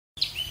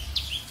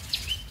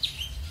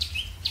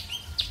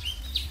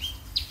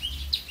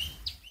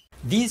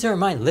These are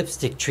my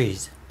lipstick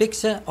trees,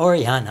 Bixa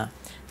Orellana,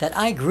 that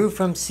I grew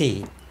from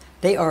seed.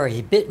 They are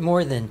a bit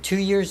more than 2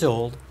 years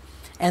old,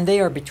 and they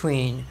are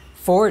between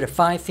 4 to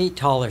 5 feet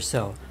tall or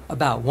so,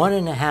 about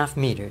 1.5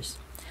 meters.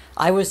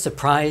 I was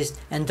surprised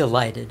and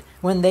delighted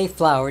when they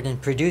flowered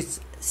and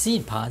produced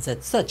seed pods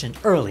at such an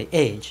early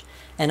age,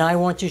 and I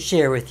want to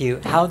share with you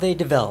how they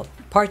developed.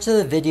 Parts of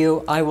the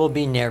video I will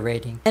be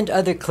narrating, and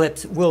other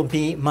clips will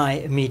be my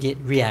immediate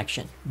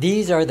reaction.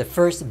 These are the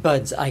first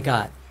buds I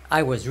got.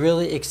 I was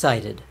really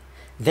excited.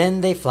 Then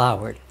they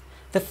flowered.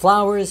 The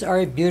flowers are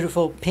a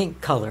beautiful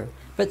pink color,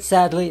 but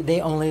sadly they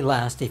only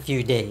last a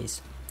few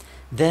days.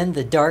 Then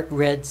the dark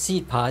red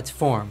seed pods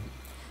form.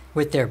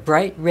 With their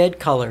bright red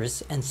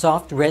colors and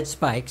soft red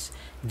spikes,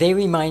 they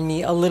remind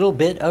me a little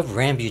bit of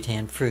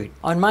rambutan fruit.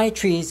 On my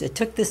trees, it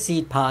took the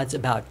seed pods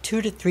about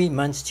 2 to 3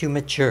 months to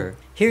mature.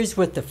 Here's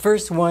what the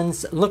first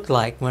ones looked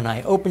like when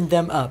I opened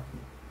them up.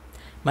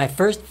 My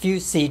first few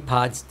seed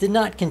pods did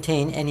not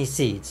contain any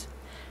seeds.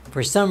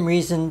 For some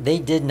reason, they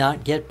did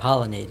not get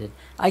pollinated.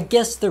 I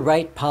guess the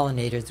right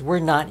pollinators were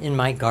not in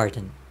my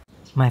garden.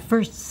 My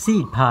first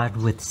seed pod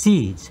with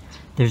seeds.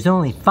 There's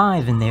only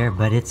 5 in there,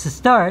 but it's a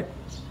start.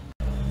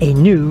 A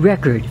new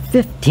record,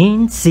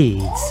 15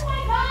 seeds.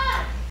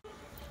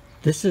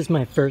 This is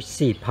my first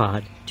seed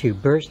pod to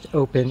burst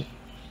open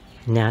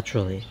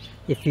naturally.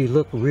 If you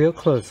look real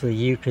closely,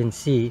 you can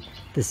see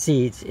the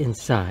seeds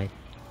inside.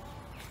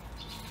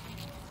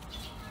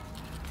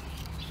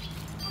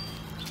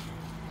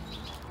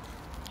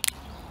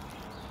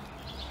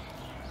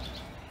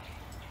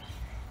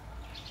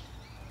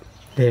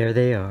 There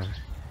they are.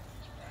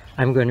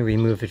 I'm going to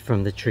remove it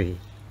from the tree.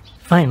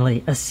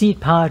 Finally, a seed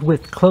pod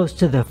with close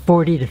to the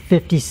 40 to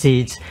 50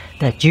 seeds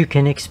that you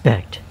can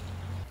expect.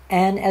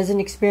 And as an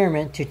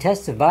experiment to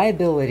test the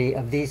viability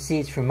of these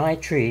seeds from my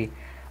tree,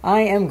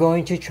 I am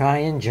going to try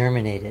and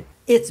germinate it.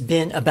 It's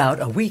been about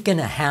a week and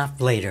a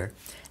half later,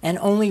 and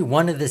only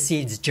one of the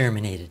seeds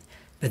germinated,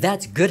 but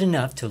that's good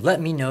enough to let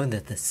me know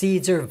that the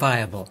seeds are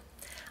viable.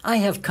 I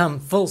have come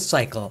full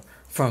cycle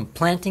from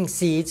planting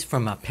seeds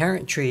from a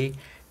parent tree,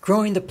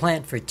 growing the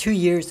plant for 2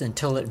 years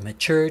until it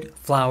matured,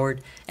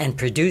 flowered, and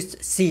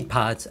produced seed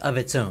pods of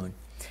its own,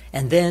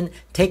 and then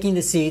taking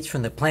the seeds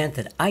from the plant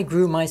that I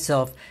grew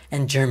myself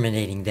and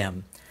germinating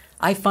them.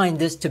 I find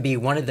this to be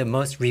one of the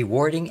most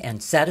rewarding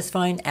and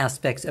satisfying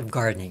aspects of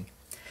gardening.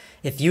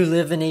 If you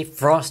live in a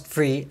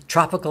frost-free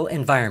tropical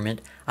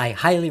environment, I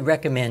highly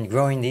recommend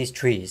growing these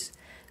trees.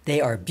 They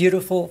are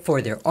beautiful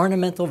for their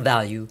ornamental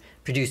value,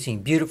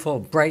 producing beautiful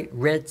bright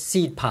red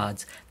seed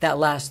pods that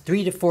last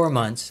 3 to 4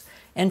 months,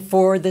 and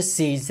for the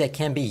seeds that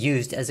can be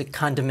used as a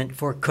condiment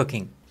for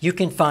cooking. You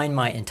can find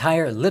my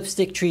entire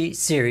lipstick tree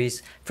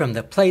series from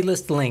the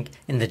playlist link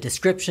in the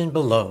description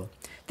below.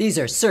 These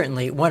are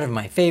certainly one of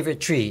my favorite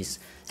trees.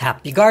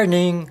 Happy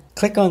gardening!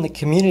 Click on the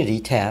Community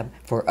tab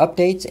for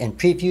updates and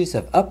previews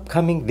of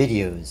upcoming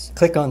videos.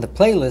 Click on the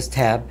Playlist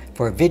tab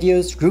for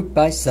videos grouped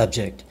by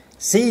subject.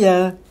 See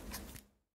ya!